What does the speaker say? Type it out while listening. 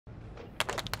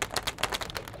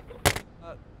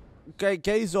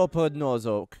Gaze up or nose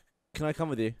up? Can I come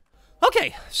with you?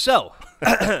 Okay, so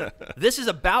this is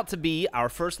about to be our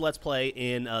first Let's Play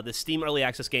in the Steam Early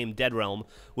Access game Dead Realm,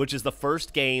 which is the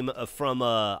first game from,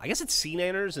 I guess it's Sea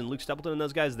Nanners and Luke Stapleton and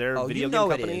those guys, their video game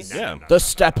company. It is. Yeah. The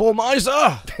Stepple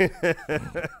Miser!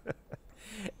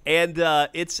 And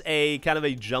it's a kind of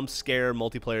a jump scare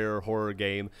multiplayer horror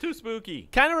game. Too spooky.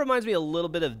 Kind of reminds me a little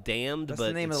bit of Damned, That's but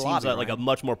the name it of the seems lobby, like a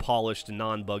much more polished,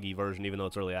 non-buggy version, even though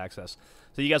it's early access.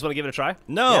 So you guys want to give it a try?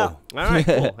 No. Yeah. All right,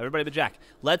 cool. Everybody but Jack.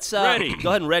 Let's go ahead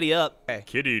and ready up. Okay.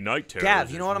 Kitty Night Terror.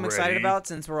 Gav, you know what I'm excited about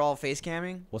since we're all face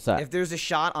camming? What's that? If there's a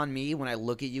shot on me when I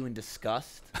look at you in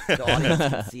disgust, the audience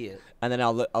can see it. And then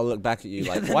I'll look back at you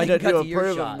like, then why they don't cut you to your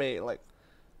approve shot. of me? Like,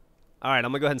 All right, I'm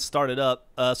going to go ahead and start it up.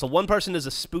 So one person is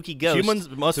a spooky ghost. Humans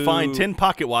must find 10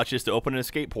 pocket watches to open an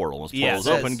escape portal. Once the portal's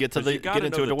open, get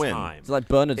into it to win. it's like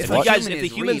Bernard's If, watch. if the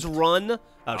humans run...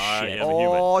 Oh, shit. I'm a human.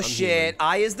 Oh I'm shit! human.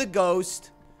 I is the ghost.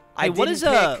 I what didn't is,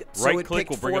 pick, so Right it click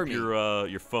will picked bring for up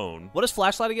me. your phone. What is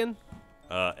flashlight again?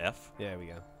 F. There we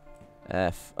go.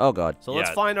 F. Oh god. So let's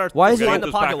Yeah. find our Why is We it- gotta find get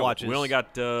the those pocket back- watches. We only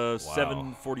got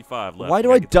 7:45 left. Why do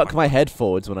We I gotta get the duck pocket my watches. head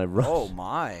forwards when I run? Oh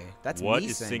my! That's What me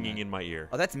is saying singing that. in my ear?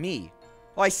 Oh, that's me.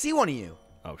 Oh, I see one of you.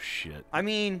 Oh shit. I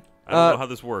mean, I don't know how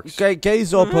this works.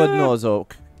 Gaze up or nose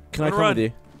up? Can I come Run. with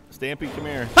you? Stampy, come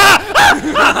here.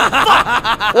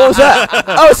 What was that?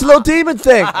 Oh, it's a little demon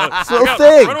thing. It's a little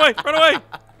thing. Run away! Run away!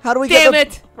 How do we Damn get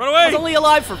it! Run I was away! only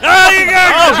alive for... Ah, you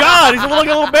got Oh god, he's like a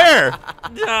little bear.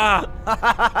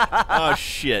 Ah. Oh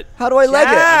shit. How do I leg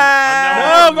it?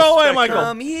 I'm No, go away, spectrum. Michael.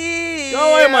 come here.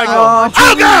 Go away, Michael. Oh,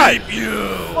 Oh god!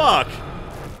 Fuck.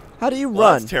 How do you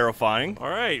Well, run? that's terrifying. All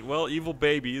right. Well, evil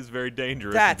baby is very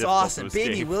dangerous. and That's difficult to awesome.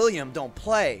 Baby escape. William, don't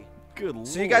play. Good lord.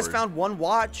 So you guys found one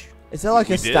watch? Is there like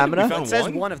a We did? We stamina? found It says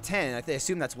one? 1 of 10. I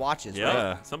assume that's watches, right?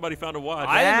 Yeah. Somebody found a watch.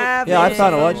 Gavin. Yeah, I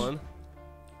found a watch.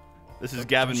 This is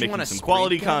Gavin Don't you making wanna some sprint,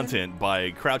 quality Gavin? content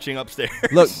by crouching upstairs.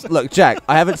 Look, Jack.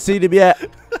 I haven't seen him yet.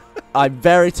 I'm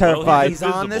very terrified. He's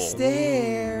on the Invisible.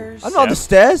 stairs. I'm not on the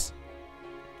stairs.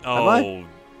 Oh, Am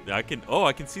I can. Oh,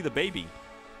 I can see the baby.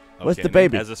 Where's Okay, the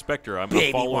baby? As a specter, I'm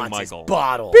Baby following wants Michael. his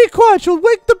bottle. Be quiet, you'll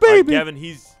wake the All right, baby. Gavin,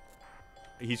 he's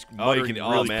Oh, you muttering can-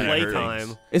 oh, really man, quick I heard things.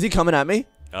 Time. Is he coming at me?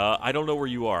 I don't know where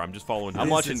you are. I'm just following him. I'm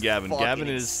This watching is Gavin. fucking Gavin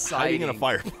is hiding in a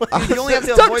exciting. fireplace. Dude, you only have to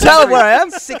Don't avoid tell that him where I am.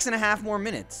 6.5 more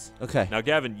minutes. Okay. Now,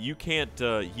 Gavin, you can't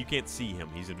see him.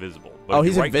 He's invisible. But Oh, if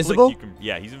you he's right-click, invisible? you can,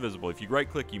 yeah, he's invisible. If you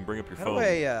right-click, you can bring up your How phone,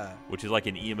 do I which is like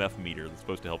an EMF meter that's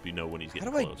supposed to help you know when he's how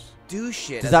getting do I close. do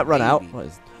shit? Does as that a run out? baby?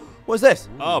 What's this?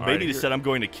 Oh, Alright, baby just said I'm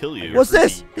going to kill you. What's creepy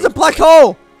this? It's a ghost. black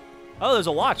hole. Oh, there's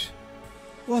a watch.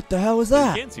 What the hell was You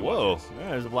that? can't see Whoa, watches. yeah,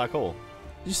 there's a black hole.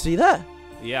 Did you see that?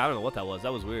 Yeah, I don't know what that was.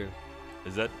 That was weird.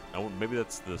 Is that? Maybe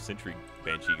that's the Sentry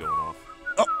Banshee going off.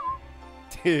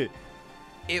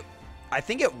 I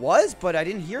think it was, but I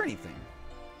didn't hear anything.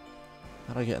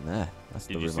 How do I get in there? That's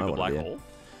Did the you room see I the wanna black be in. hole?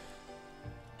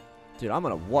 Dude, I'm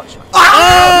gonna watch.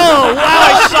 Oh,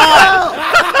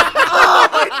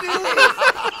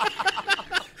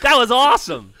 that was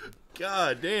awesome.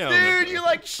 God damn. Dude, you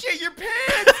like shit your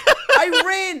pants. I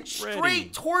ran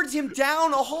straight towards him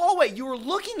down a hallway. You were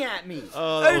looking at me.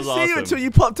 Oh, that was awesome.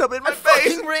 you popped up in I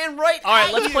fucking ran right. All right,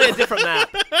 at let's you. play a different map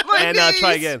and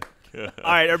try again. All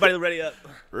right, everybody ready up.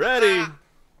 Ready.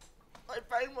 All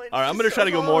right, I'm gonna try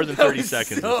to go more than 30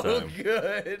 seconds so this time.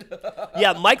 good.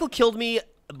 Yeah, Michael killed me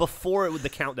before the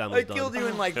countdown was I done. killed you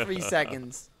in like 3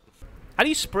 seconds. How do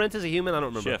you sprint as a human? I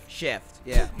don't remember. Shift. Shift.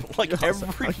 Yeah. Like every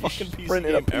fucking PC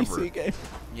game ever. game.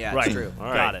 Yeah, Right. it's true. All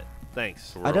right. Got it. Thanks.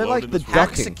 So we're I don't alone like in the this room. Hack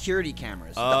ducking. security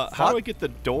cameras. What the How do I fuck? get the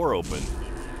door open?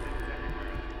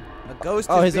 A ghost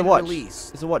Oh, has here's a been watch.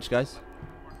 released. It's a watch, guys.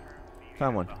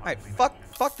 Found one. All right,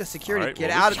 fuck the security. All right, Get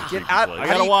well, out. this is Get creepy out. place. I How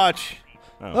gotta do you- watch.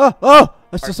 Oh!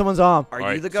 That's just someone's arm. Are All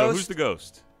right, you the So ghost? who's the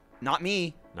ghost? Not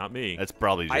me. Not me. That's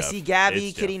probably Jeff. I see Gabby,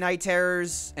 It's Kitty Jeff. Night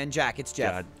Terrors, and Jack. It's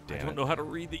Jeff. God I damn don't it. know how to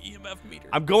read the EMF meter.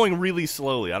 I'm going really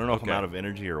slowly. I don't know if I'm Okay. out of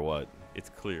energy or what. It's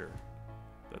clear.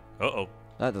 Uh-oh.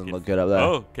 That doesn't look good up there.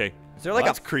 Oh, okay. Is there like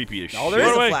That's a? creepy as Oh, shit. there is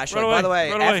Run a away, flashlight. run By the away,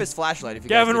 way, run F away. is flashlight. If you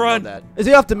Gavin, guys didn't run. know that. Is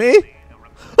he after me?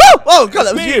 Oh god,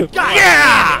 that was you.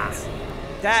 Yeah!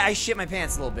 That I shit my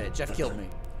pants a little bit. Jeff killed me.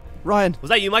 Ryan, Was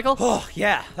that you, Michael? Oh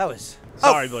yeah, that was.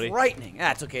 Sorry, buddy. Frightening.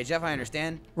 That's okay, Jeff. I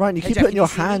understand. Ryan, you Hey, keep Jeff, putting can your you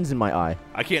see me? hands in my eye.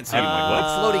 I can't see anything. What?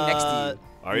 It's floating next to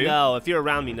you. Are you? No, if you're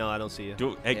around me, no, I don't see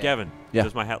you. Hey, Yeah. Gavin. Yeah.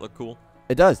 Does my hat look cool?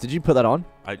 It does. Did you put that on?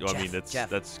 I Jeff, mean, that's Jeff.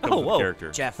 comes Oh, with whoa.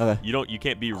 character. Jeff. Okay. You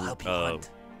can't be I'll help you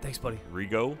hunt. Thanks, buddy.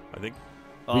 Rigo, I think.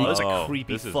 Oh, that's a Oh,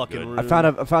 creepy this is fucking good. room. I found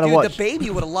a Dude, watch. the baby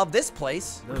would have loved this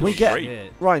place. No Can we get-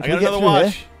 shit. Ryan, I can got we get another through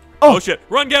watch. here? Oh, shit.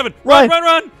 Run, Gavin. Ryan.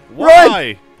 Run.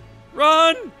 Why?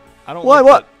 Run. I don't. Why? like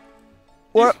What? that.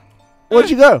 What? Where'd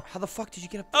you go? How the fuck did you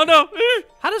get up? Oh no!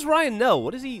 How does Ryan know?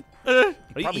 What is he? Are you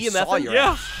Probably saw EMFing? your Yeah.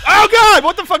 ass. Oh God!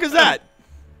 What the fuck is that?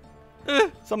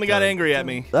 Something got angry at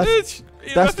me. That's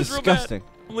EMF is real bad. disgusting.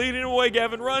 I'm leading away,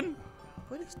 Gavin. Run!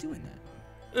 What is doing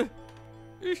that?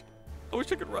 I wish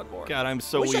I could run more. God, I'm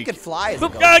so Wish I weak. could fly as a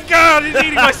ghost. God, he's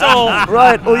eating my soul.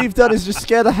 Ryan, all you've done is just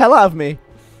scare the hell out of me.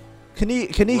 Can you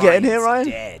get in here, Ryan?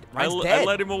 Dead. I Ryan's dead.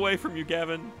 led him away from you,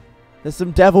 Gavin. There's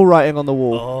some devil writing on the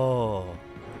wall. Oh,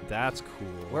 that's cool.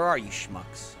 Where are you,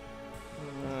 schmucks?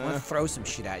 I want to throw some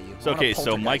shit at you. It's okay,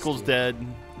 so Michael's dead.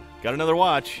 Got another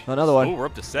watch. Another Oh, one. we're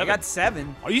up to I 7. got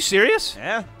 7. Are you serious?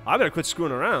 Yeah. I better quit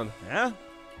screwing around. Yeah.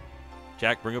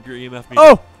 Jack, bring up your EMF meter.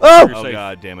 Oh! Oh! You're Oh safe.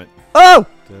 God, damn it! Oh!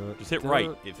 Just hit right.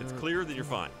 If it's clear, then you're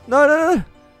fine. No, no, no.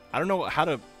 I don't know how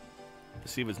to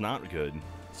see if it's not good.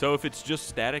 So if it's just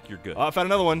static, you're good. Oh, I found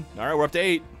another one. All right, we're up to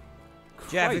 8.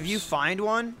 Jeff, if you find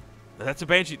one, That's a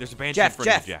banshee. There's a banshee Jeff, in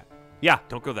front of you, Jeff. Jack. Yeah.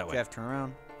 Don't go that way. Jeff, turn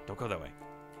around. Don't go that way.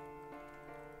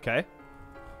 Okay.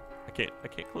 I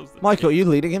can't close the. Michael, are you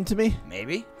leading him to me?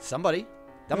 Maybe. Somebody.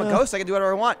 I'm a Yeah. ghost. I can do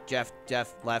whatever I want. Jeff,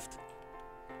 left.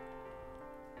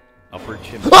 Upward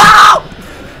chimney.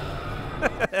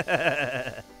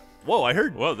 Whoa, I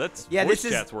heard. Whoa, that's Yeah, voice this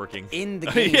is chat's working. in the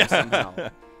game Yeah. somehow.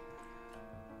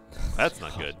 That's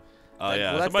not good. Oh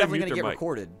yeah. Well, that's Somebody definitely mute going to their get mic.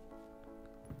 recorded.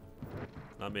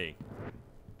 Not me.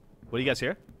 What do you guys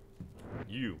hear?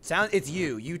 You. It's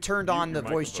you. You turned on the your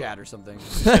voice microphone. chat or something.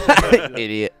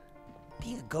 Idiot.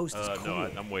 Being a ghost is cool.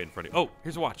 No, I'm way in front of you. Oh,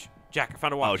 here's a watch. Jack, I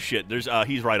found a watch. Oh shit. There's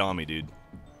he's right on me, dude.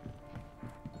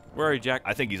 Where are you, Jack?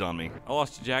 I think he's on me. I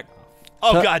lost you, Jack.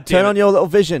 Oh Turn- God damn Turn it. on your little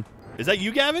vision. Is that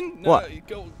you, Gavin? No, What?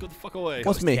 Go the fuck away.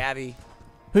 What's me? Gabby.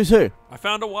 Who's who? I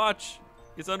found a watch.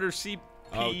 It's under CPJ.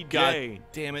 Oh God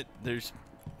damn it. There's.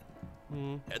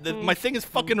 My thing is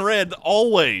fucking red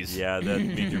always. Yeah, that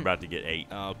means you're about to get 8.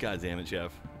 Oh God damn it,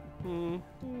 Jeff. Your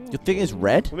thing is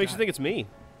red? What makes you think it's me?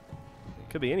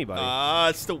 Could be anybody.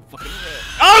 It's still fucking red.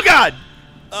 Oh God!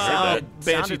 Sounded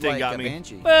Banshee thing like got a me.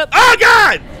 banshee. Oh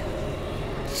God!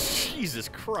 Jesus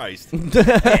Christ.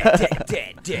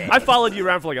 Dead. I followed you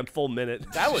around for like a full minute.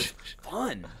 That was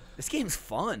fun. This game's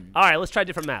fun. All right, let's try a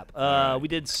different map. We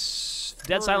did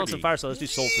Dead Silence and 30. Fire, so let's do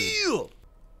Soul Food.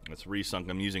 It's resunk.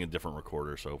 I'm using a different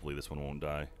recorder, so hopefully this one won't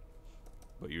die.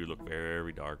 But you look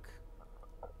very dark.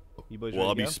 You boys Well, I'll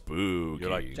ready be to go? spooky.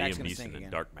 You're like Jack's Liam gonna sing Neeson in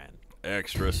again. Dark Man.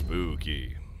 Extra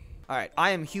spooky. All right, I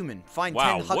am human. Find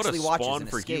Wow, 10 what a Huxley watches spawn and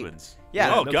for escape. humans.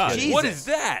 Yeah. Oh, God. Jesus. What is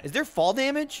that? Is there fall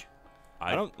damage?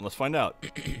 I don't. Let's find out.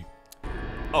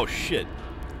 Oh shit.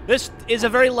 This is a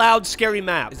very loud, scary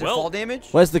map. Is there Well- fall damage?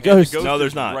 Where's the And ghost? No,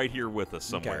 there's is not. Right here with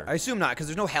us Okay, somewhere. I assume not, because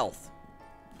there's no health.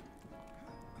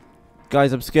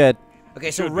 Guys, I'm scared.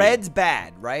 Okay, so Should be. red's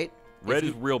bad, right? Red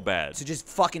is real bad. So just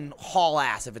fucking haul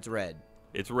ass if it's red.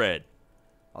 It's red.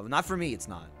 Oh, not for me, it's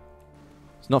not.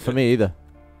 It's not for me either.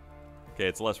 Okay,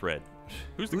 it's less red.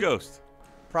 Who's the ghost?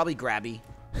 Probably grabby.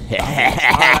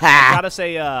 I gotta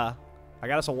say, I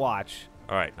got us a watch.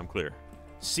 All right, I'm clear.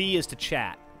 C is to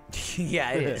chat.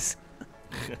 Yeah, it is.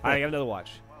 All right, I got another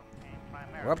watch.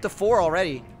 We're up to 4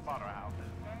 already. All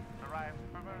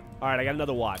right, I got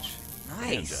another watch.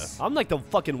 Nice. I'm like the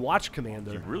fucking watch You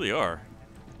commander. really are.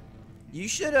 You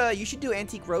should do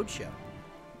Antique Roadshow.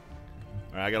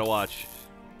 All right, I gotta watch.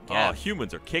 Yeah. Oh,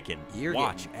 humans are kicking. You're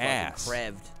Watch getting ass. fucking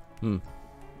crevved. Hmm.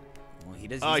 Well, he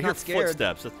does. Oh, I He's hear not scared.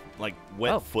 footsteps. That's like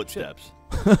wet Oh, footsteps.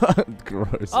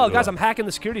 Gross. Oh, guys, I'm hacking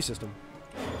the security system.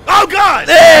 Oh God!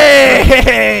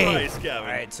 Hey! Nice, Gavin.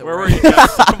 All right, so Where we're- were you?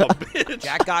 Son of a bitch.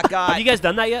 Jack got Have you guys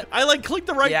done that yet? I like clicked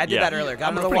the right. Yeah, I did Yeah. that earlier. Got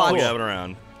I'm another pretty watch. cool Gavin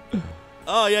around.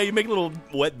 Oh yeah, you make little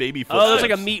wet baby footsteps. Oh, there's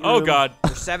like a meat room. Oh God.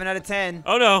 There's 7 out of 10.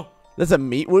 Oh no. There's a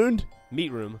meat wound?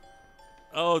 Meat room.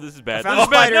 Oh, this is bad. I found This is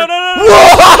a bad. spider. No, no, no, no, no,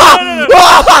 no, no, no, no.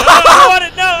 I don't want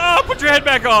it. No, oh, put your head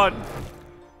back on.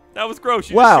 That was gross.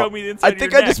 You just Wow. showed me the inside I of your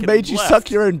think I neck just and made you left. suck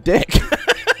your own dick.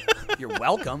 You're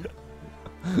welcome.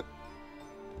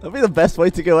 That'd be the best way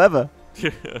to go ever.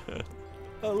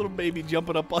 A little baby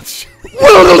jumping up on shit.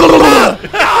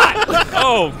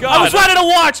 Oh God. I was running a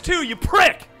watch too, you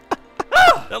prick!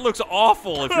 That looks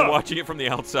awful if you're watching it from the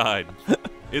outside.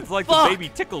 It's like Fuck. the baby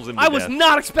tickles him to I was death.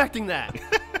 not expecting that.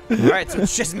 All right, so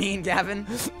it's just me and Gavin.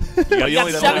 You got only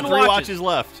have 7 3 watches watches.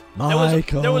 left.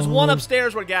 Michael. There was one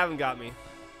upstairs where Gavin got me.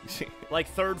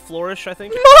 Like 3rd floorish, I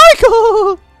think.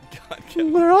 Michael!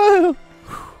 God, Where are you?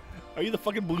 are you the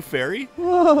fucking blue fairy?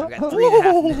 I've got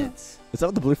 3.5 minutes. Is that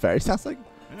what the blue fairy sounds like?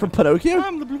 From Pinocchio?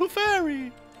 I'm the blue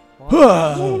fairy.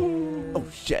 Oh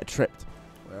shit, I tripped.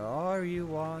 Where are you,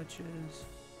 watches?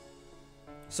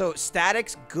 So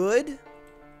static's good.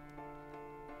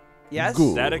 Yes.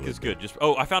 Good. Static is good. Just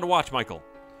I found a watch, Michael.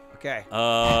 Okay.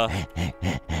 I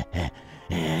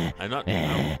I'm not.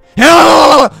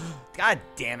 God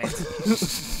damn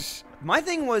it. My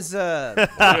thing was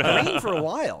green for a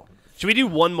while. Should we do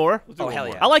one more? Oh, hell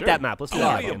yeah. I like Sure. that map. Let's do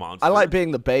I'll that. be a one. monster. I like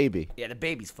being the baby. Yeah, the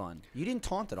baby's fun. You didn't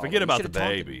taunt at all. Forget You about the should've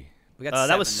taunted. baby. We got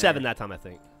That was 7 there. that time, I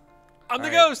think. I'm the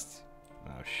All right. ghost.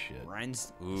 Oh shit.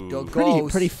 Ryan's Ooh. go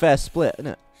Pretty fair split, isn't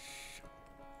it?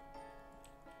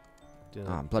 Dun,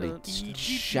 Oh, I'm bloody dun,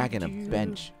 shagging a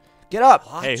bench. Get up!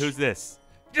 Watch. Hey, who's this?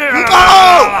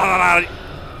 Gav,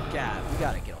 you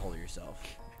gotta get a hold of yourself.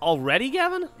 Already,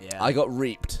 Gavin? Yeah. I got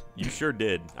reaped. You sure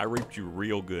did. I reaped you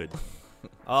real good.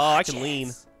 Oh, I can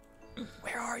lean.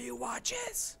 Where are you,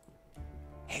 Watches?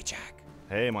 Hey, Jack.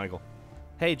 Hey, Michael.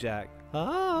 Hey, Jack.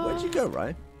 Ah. Where'd you go,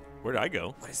 Ryan? Where did I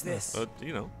go? What is this?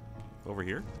 You know, over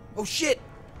here. Oh, shit.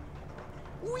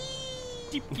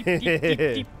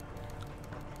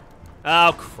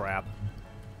 Oh, crap.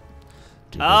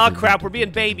 Oh, crap. We're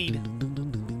being babied.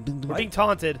 We're being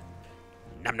taunted.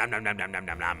 Nom nom nom nom nom nom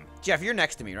nom nom. Jeff, you're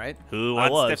next to me, right? Who I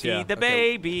wants was, to yeah. feed the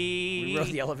Okay. baby? We rode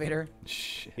the elevator.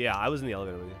 Shit. Yeah, I was in the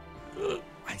elevator with you.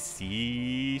 I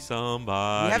see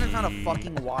somebody. We haven't found a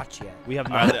fucking watch yet. We have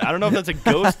not. I don't know if that's a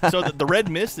ghost. So the red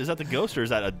mist, is that the ghost or is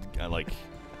that a like?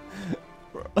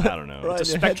 I don't know. Right. It's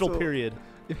a your head's spectral all- period.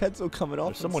 Your head's all coming off.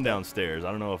 There's someone downstairs. I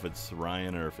don't know if it's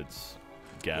Ryan or if it's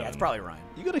Gavin. Yeah, it's probably Ryan.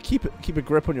 You gotta keep a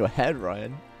grip on your head,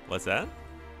 Ryan. What's that?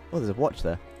 Oh, there's a watch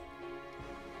there.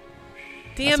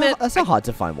 Damn that's it. That's a hard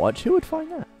to find watch. Who would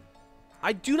find that?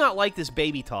 I do not like this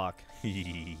baby talk.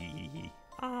 I'm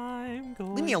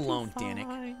going Leave me alone, Danik.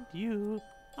 find you.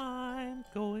 I'm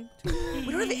going to.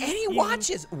 We don't have any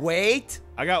watches. Wait.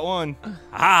 I got one.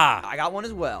 Ah! I got one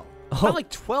as well. I found like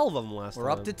 12 of them last time. We're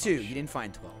up to 2. You didn't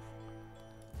find 12.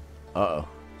 Uh-oh.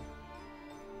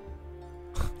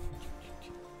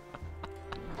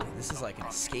 This is like an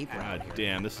escape God route.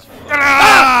 damn, this is.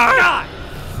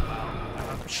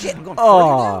 Shit, I'm going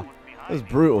Oh, further now? that was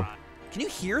brutal. Can you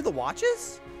hear the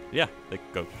watches? Yeah, they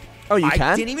go. Oh, you I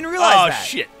can? didn't even realize Oh that.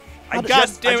 shit! How I did- God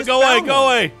just- I damn it! just Go away! found Go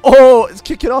one. away! Oh, it's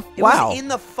kicking off. It Wow. was in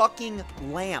the fucking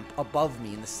lamp above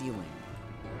me in the ceiling.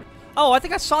 Oh, I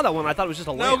think I saw that one. I thought it was just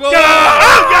a No, lamp. go away!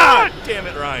 Oh God damn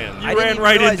it, Ryan! You I didn't ran even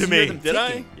right realize into you heard me. them Did I?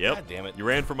 ticking. Yep. God damn it. You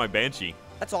ran for my banshee.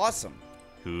 That's awesome.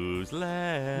 Who's Me.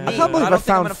 left? I can't believe I I don't think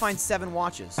I'm found gonna find 7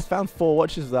 watches. I found 4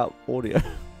 watches without audio.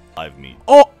 Live meat.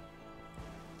 Oh!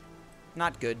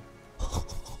 Not good.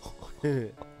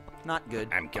 Not good.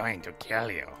 I'm going to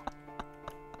kill you.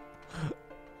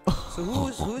 So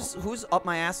who's up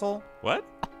my asshole? What?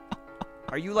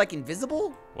 Are you like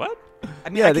invisible? What? I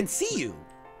mean, Yeah, I they- can see you.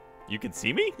 You can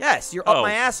see me? Yes, you're up Oh,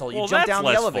 my asshole. You well, jump that's down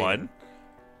less the elevator. fun.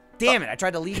 Damn it! I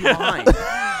tried to leave you behind.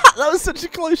 That was such a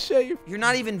close shave. You're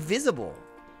not even visible.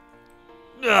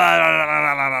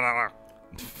 I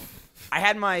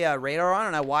had my radar on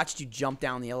and I watched you jump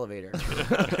down the elevator.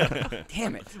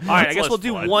 Damn it! All right, I That's guess less we'll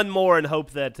do fun. one more and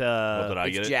hope that What did I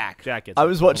It's get? Jack. Jack gets I it.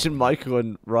 was watching Michael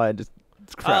and Ryan just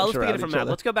crouch Let's around begin it from each map.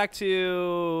 other. Let's go back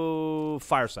to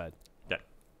Fireside. Yeah.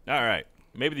 All right.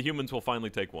 Maybe the humans will finally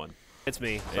take one. It's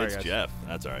me. Sorry, It's guys. Jeff.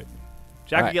 That's all right.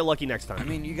 Jack All will right. get lucky next time. I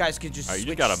mean, you guys could just All right, you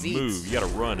switch just gotta seats. move. You gotta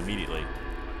run immediately.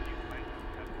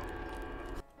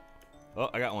 Oh,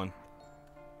 I got one.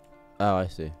 Oh, I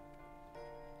see.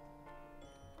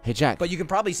 Hey, Jack. But you can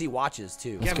probably see watches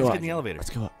too. Yeah, let's let's go get up. in the elevator. Let's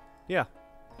go up. yeah.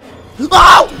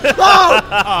 Oh!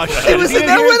 Oh! Oh It shit! was Is he in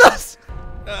there with us!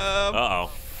 Uh-oh.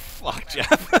 Fuck,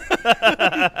 Jeff.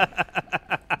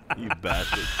 You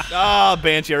bastard. Ah,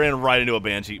 Banshee. I ran right into a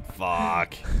Banshee.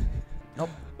 Fuck. Nope.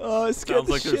 Oh, it scared Sounds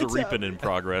the like there's a shit out of reaping me. in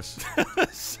progress.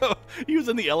 So he was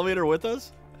in the elevator with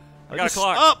us? I got a Just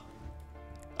clock. Up!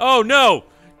 Oh, no.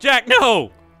 Jack,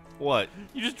 no. What?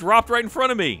 You just dropped right in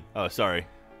front of me. Oh, sorry.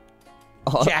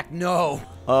 Oh, Jack, no.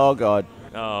 oh, God.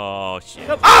 Oh, shit.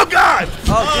 Oh, God!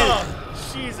 Oh,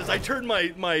 Jesus, I turned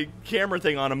my camera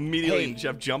thing on immediately Hey. and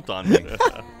Jeff jumped on me. dude.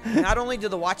 Not only do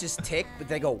the watches tick, but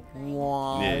they go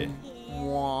wow, Yeah.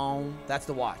 wow. That's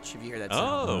the watch. If you hear that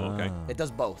sound, Oh, okay. it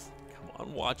does both. Come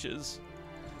on, watches.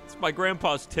 It's my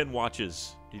grandpa's 10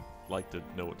 watches. He'd like to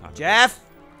know what time it is.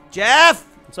 Jeff,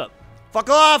 What's up? fuck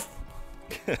off.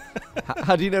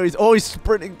 How do you know he's always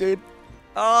sprinting, dude?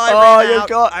 Oh, I Oh, ran you out.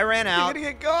 got. I ran You're out. gonna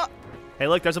get got. Hey,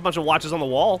 look, there's a bunch of watches on the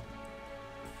wall.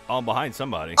 Oh, I'm behind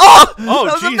somebody. Oh! Oh,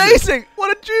 that was Jesus. amazing!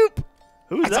 What a dupe!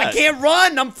 Who's I that? can't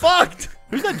run. I'm fucked.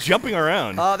 Who's that jumping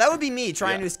around? That would be me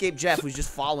trying Yeah. to escape Jeff, who's just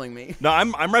following me. No,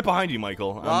 I'm right behind you,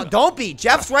 Michael. Don't be.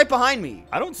 Jeff's right behind me.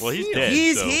 I don't Well, see he's him. dead.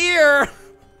 He's so- here.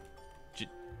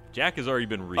 Jack has already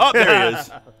been reached. Oh, there he is.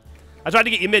 I tried to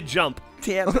get you mid-jump.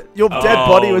 Damn it. Your dead Oh,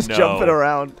 body was no. jumping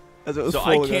around as it was So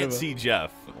I falling can't over. see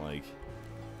Jeff. Like,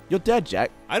 You're dead,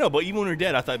 Jack. I know, but even when you're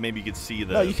dead, I thought maybe you could see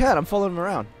the. No, you can. I'm following him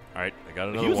around. All right, I got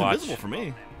another He was watch. invisible for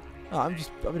me. Oh, I'm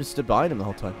just stood behind him the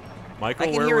whole time. Michael, I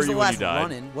can where hear were his you when you last died?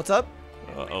 running. What's up?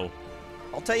 Uh-oh.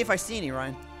 I'll tell you if I see any,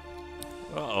 Ryan.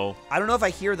 Uh-oh. I don't know if I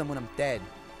hear them when I'm dead.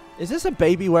 Is this a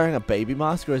baby wearing a baby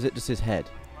mask, or is it just his head?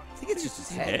 I think it's just his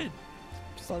head.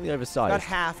 Slightly About oversized.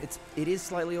 half. It is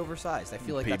slightly oversized. I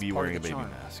feel like Baby that's part wearing of a the baby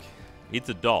charm. mask. It's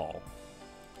a doll.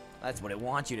 That's what it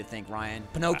wants you to think, Ryan.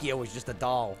 Pinocchio was just a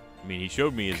doll. I mean, he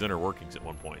showed me his inner workings at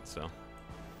one point, so.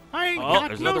 I ain't Oh, got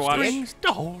there's no another one. strings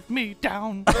to hold me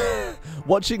down.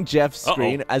 Watching Geoff's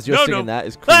screen as you're No, singing no. that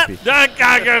is creepy.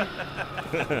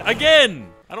 Again!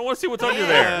 I don't want to see what's under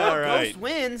there. All right. Ghost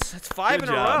wins. That's 5 Good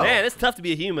in a job. row. Man, it's tough to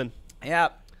be a human. Yeah.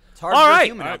 It's hard All to be right. a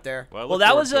human out there. Well, look that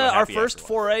forward was to a our happy first afterlife.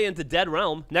 foray into Dead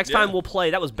Realm. Next Yeah. time we'll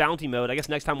play. That was bounty mode. I guess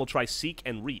next time we'll try Seek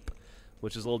and Reap,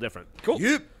 which is a little different. Cool.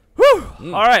 Yep.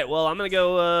 All right. Well, I'm gonna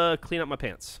go clean up my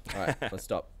pants. All right, let's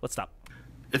stop. Let's stop.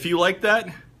 If you like that,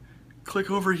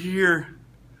 click over here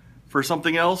for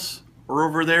something else or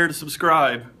over there to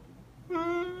subscribe.